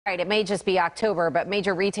Right, it may just be October, but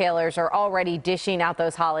major retailers are already dishing out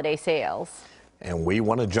those holiday sales. And we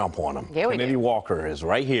want to jump on them. Yeah, we Kennedy do. Walker is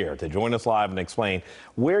right here to join us live and explain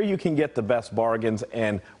where you can get the best bargains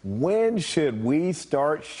and when should we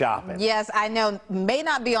start shopping. Yes, I know, may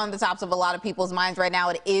not be on the tops of a lot of people's minds right now.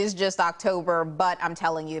 It is just October, but I'm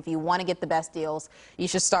telling you, if you want to get the best deals, you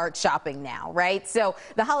should start shopping now, right? So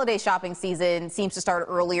the holiday shopping season seems to start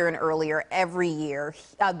earlier and earlier every year.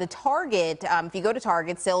 The Target, if you go to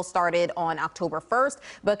Target, sales started on October 1st,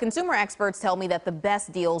 but consumer experts tell me that the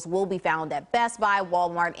best deals will be found at Best Buy,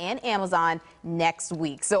 Walmart, and Amazon next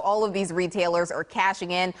week. So all of these retailers are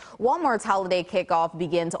cashing in. Walmart's holiday kickoff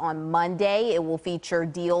begins on Monday. It will feature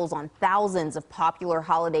deals on thousands of popular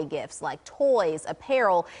holiday gifts like toys,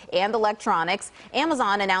 apparel, and electronics.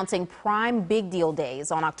 Amazon announcing Prime Big Deal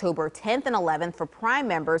Days on October 10th and 11th for Prime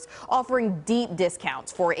members, offering deep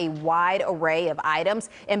discounts for a wide array of items.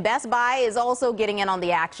 And Best Buy is also getting in on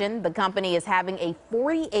the action. The company is having a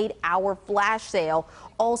 48-hour flash sale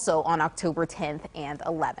also on October 10th and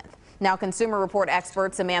 11th. Now, Consumer Report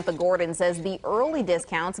expert Samantha Gordon says the early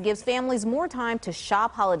discounts gives families more time to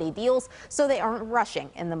shop holiday deals so they aren't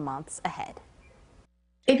rushing in the months ahead.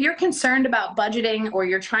 If you're concerned about budgeting or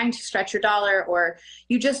you're trying to stretch your dollar or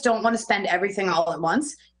you just don't want to spend everything all at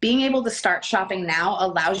once, being able to start shopping now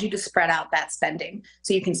allows you to spread out that spending.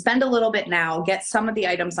 So you can spend a little bit now, get some of the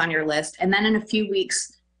items on your list, and then in a few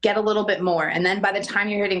weeks, get a little bit more. And then by the time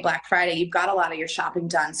you're hitting Black Friday, you've got a lot of your shopping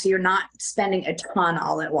done. So you're not spending a ton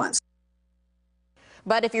all at once.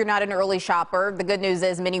 But if you're not an early shopper, the good news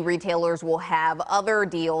is many retailers will have other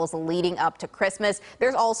deals leading up to Christmas.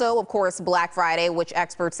 There's also, of course, Black Friday, which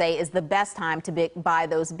experts say is the best time to buy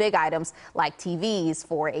those big items like TVs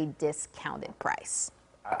for a discounted price.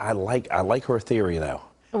 I like her theory, though.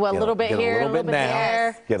 Well, a little bit here, a little bit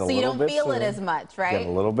there. So you don't feel it as much, right? Get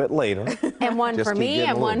a little bit later. And one for me,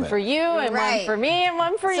 and one for you, and one for me, and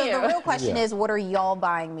one for you. So the real question is, what are y'all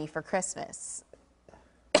buying me for Christmas?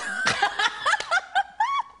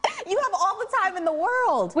 You have all the time in the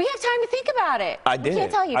world. We have time to think about it. I did. We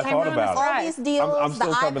can't tell you. I thought about it. All these deals, I'm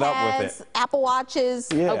still the coming up with iPads, it. Apple Watches.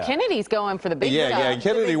 Yeah. Oh, Kennedy's going for the big stuff. Yeah.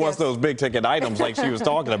 Kennedy wants those big ticket items like she was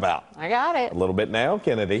talking about. I got it. A little bit now,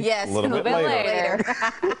 Kennedy. Yes, a little bit later.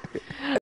 later.